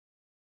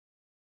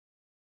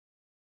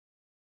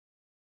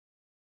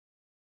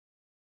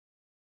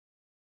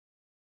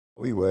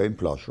We were in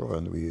Plaszow,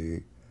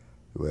 and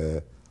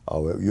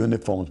our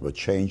uniforms were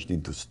changed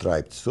into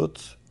striped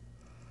suits,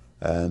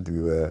 and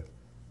we were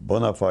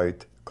bona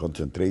fide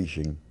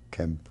concentration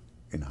camp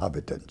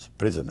inhabitants,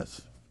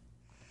 prisoners.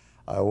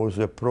 I was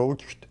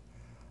approached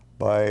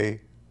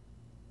by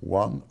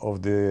one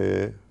of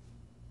the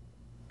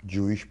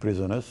Jewish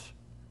prisoners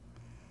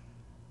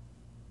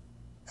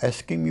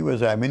asking me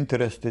whether I'm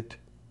interested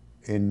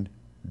in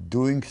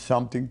doing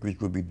something which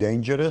would be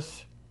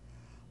dangerous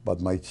but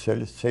might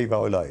save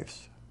our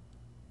lives.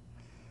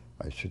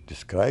 I said,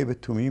 describe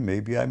it to me,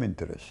 maybe I'm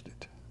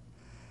interested.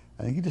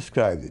 And he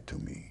described it to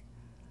me.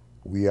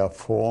 We are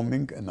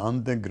forming an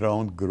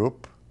underground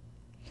group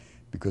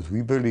because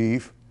we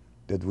believe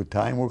that the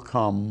time will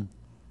come,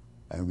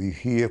 and we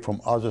hear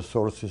from other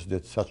sources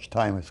that such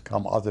time has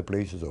come other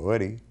places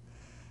already,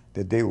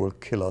 that they will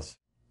kill us.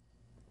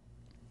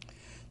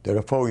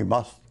 Therefore, we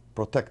must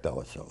protect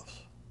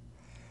ourselves.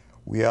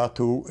 We are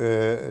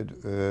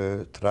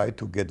to try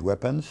to get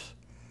weapons.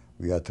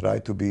 We are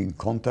trying to be in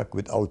contact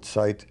with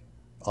outside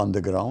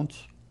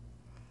undergrounds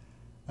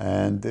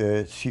and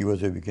see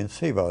whether we can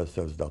save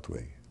ourselves that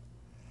way.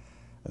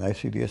 And I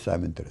said, yes,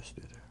 I'm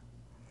interested.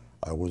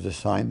 I was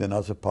assigned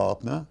another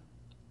partner,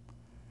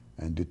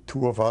 and the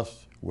two of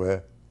us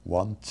were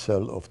one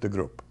cell of the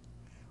group.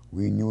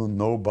 We knew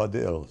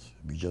nobody else.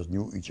 We just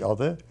knew each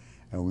other,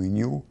 and we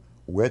knew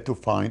where to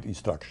find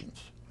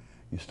instructions.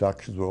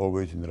 Instructions were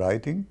always in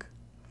writing,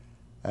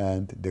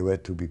 and they were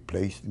to be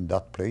placed in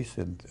that place,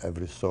 and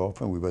every so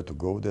often we were to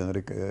go there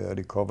and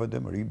recover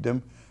them, read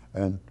them,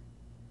 and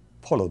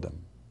follow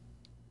them.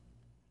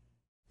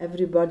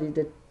 Everybody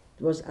that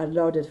was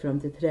unloaded from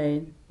the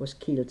train was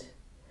killed.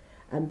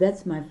 And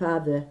that's my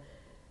father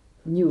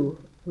knew.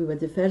 We were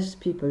the first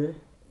people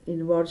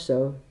in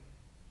Warsaw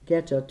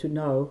ghetto to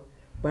know,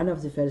 one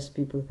of the first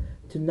people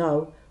to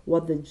know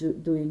what they're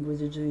doing with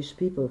the Jewish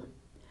people.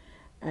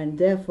 And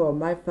therefore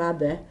my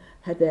father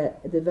had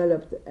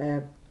developed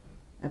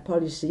a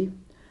policy,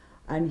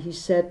 and he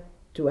said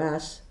to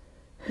us,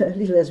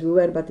 little as we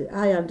were, but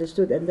I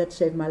understood, and that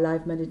saved my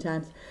life many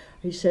times.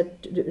 He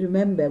said,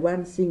 remember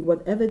one thing,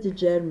 whatever the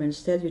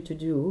Germans tell you to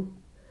do,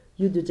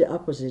 you do the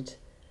opposite.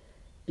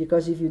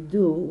 Because if you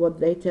do what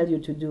they tell you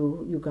to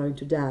do, you're going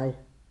to die.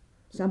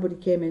 Somebody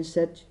came and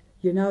said,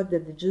 you know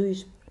that the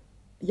Jewish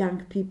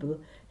young people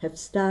have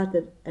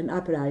started an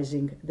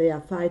uprising. They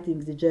are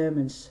fighting the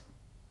Germans.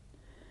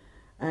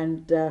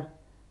 And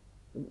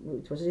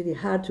it was really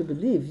hard to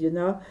believe, you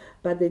know,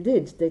 but they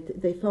did.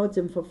 They fought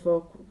them for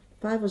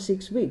 5 or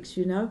 6 weeks,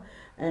 you know,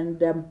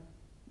 and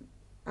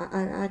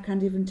I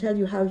can't even tell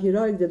you how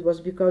heroic that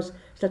was, because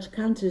such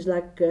countries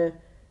like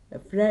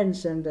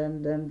France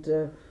and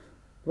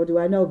what do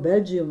I know,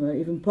 Belgium, or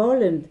even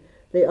Poland,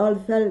 they all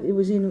fell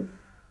within,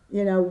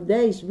 you know,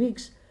 days,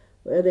 weeks,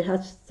 they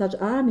had such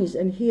armies,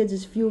 and here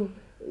these few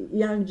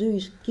young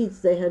Jewish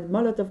kids, they had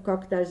Molotov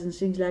cocktails and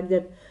things like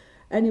that.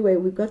 Anyway,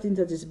 we got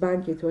into this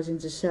bank, it was in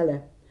the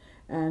cellar,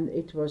 and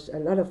it was a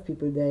lot of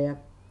people there.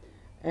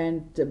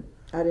 And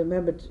I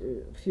remembered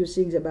a few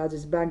things about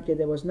this banquet.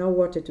 There was no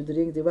water to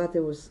drink. The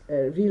water was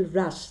real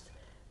rust,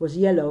 was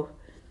yellow.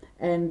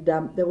 And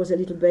there was a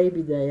little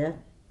baby there,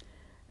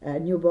 a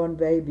newborn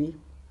baby.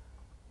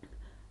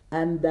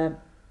 And the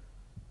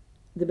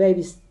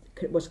baby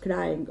was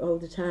crying all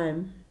the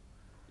time.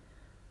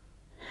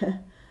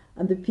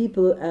 And the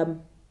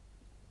people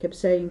kept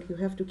saying, you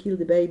have to kill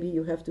the baby,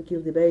 you have to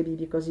kill the baby,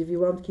 because if you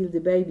won't kill the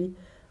baby,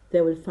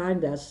 they will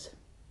find us.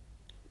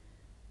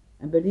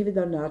 And believe it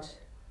or not,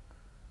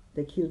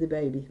 they killed the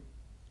baby.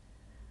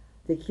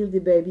 They killed the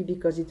baby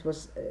because it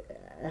was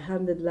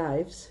 100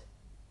 lives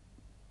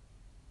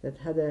that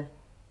had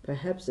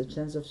perhaps a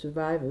chance of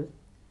survival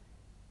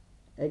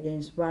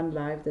against one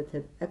life that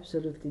had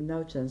absolutely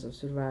no chance of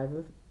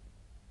survival.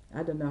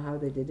 I don't know how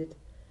they did it,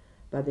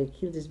 but they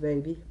killed this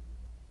baby.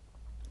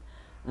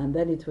 And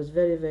then it was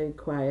very, very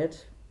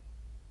quiet,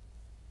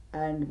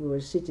 and we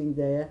were sitting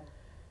there,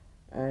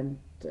 and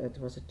it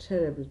was a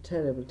terrible,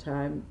 terrible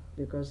time,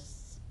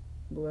 because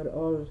we were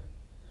all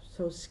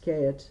so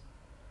scared.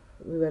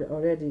 We were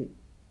already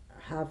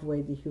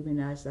halfway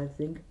dehumanized, I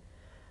think.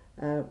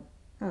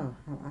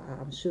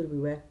 I'm sure we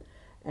were.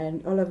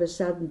 And all of a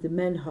sudden the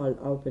manhole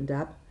opened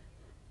up,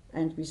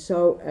 and we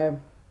saw the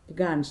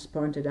guns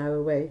pointed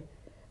our way,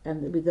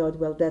 and we thought,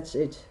 well, that's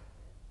it.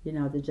 You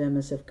know, the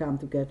Germans have come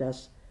to get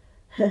us.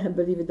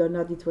 Believe it or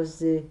not, it was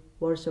the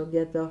Warsaw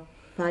Ghetto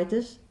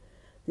fighters.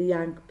 The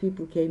young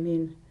people came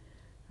in.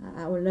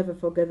 I will never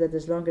forget that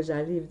as long as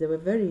I live. They were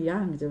very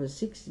young. They were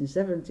 16,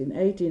 17,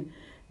 18.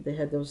 They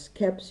had those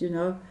caps, you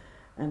know,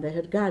 and they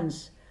had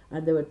guns.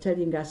 And they were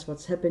telling us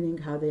what's happening,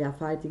 how they are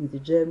fighting the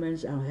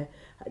Germans.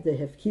 They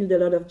have killed a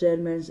lot of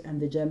Germans,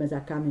 and the Germans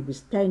are coming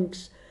with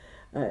tanks.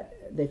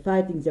 They're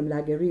fighting them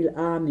like a real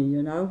army,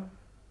 you know.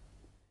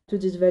 To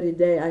this very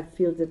day, I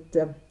feel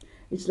that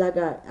it's like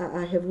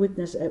I have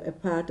witnessed a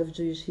part of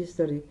Jewish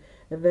history,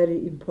 a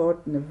very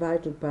important, a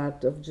vital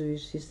part of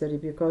Jewish history,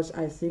 because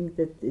I think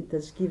that it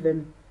has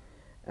given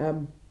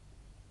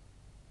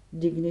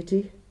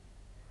dignity,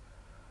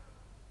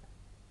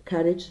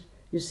 courage.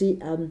 You see,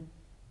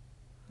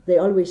 They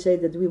always say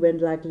that we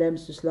went like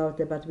lambs to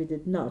slaughter, but we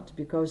did not,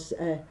 because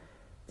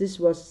this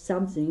was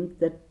something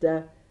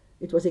that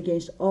it was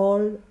against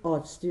all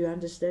odds. Do you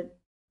understand?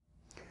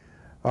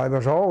 I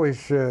was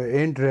always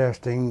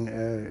interesting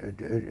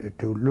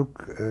to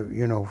look,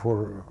 you know,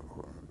 for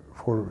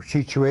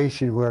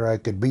situations where I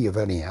could be of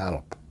any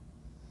help.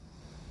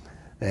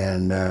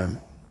 And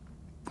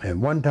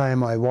one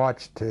time I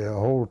watched a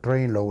whole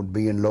trainload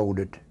being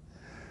loaded,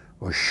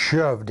 was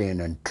shoved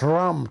in and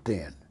trumped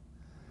in,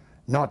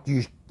 not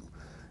just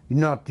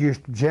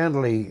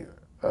gently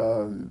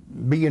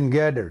being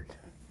gathered,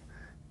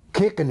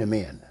 kicking them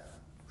in,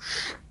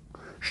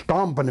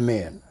 stomping them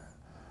in,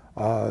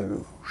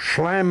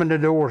 slamming the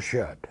door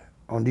shut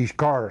on these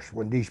cars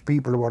when these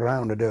people were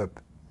rounded up.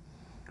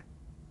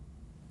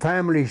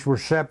 Families were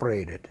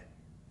separated,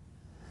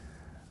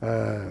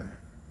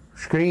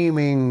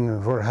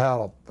 screaming for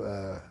help,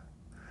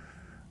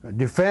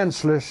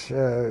 defenseless,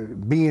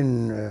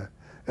 being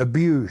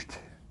abused,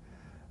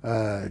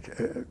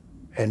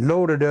 and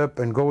loaded up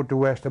and go to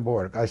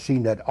Westerbork. I've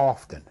seen that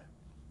often.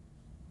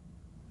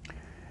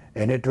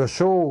 And it was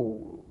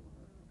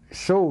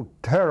so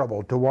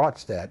terrible to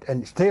watch that,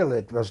 and still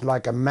it was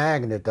like a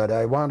magnet that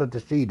I wanted to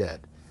see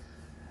that,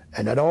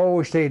 and it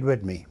always stayed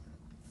with me.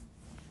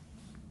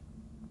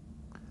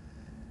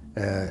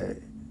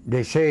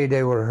 They say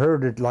they were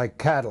herded like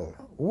cattle.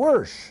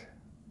 Worse,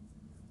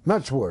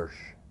 much worse.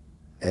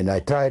 And I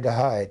tried to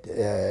hide.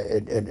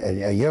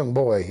 And a young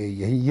boy, he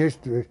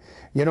used to,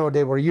 you know,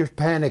 they were just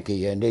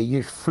panicky and they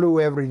just flew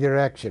every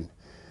direction.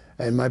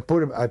 And I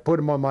put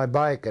him on my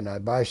bike and I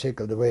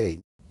bicycled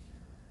away.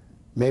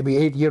 Maybe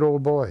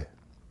 8-year-old boy.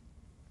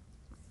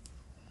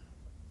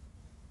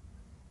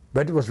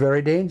 But it was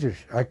very dangerous.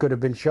 I could have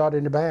been shot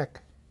in the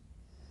back.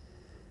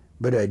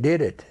 But I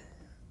did it.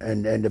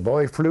 And the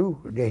boy flew,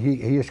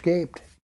 he escaped.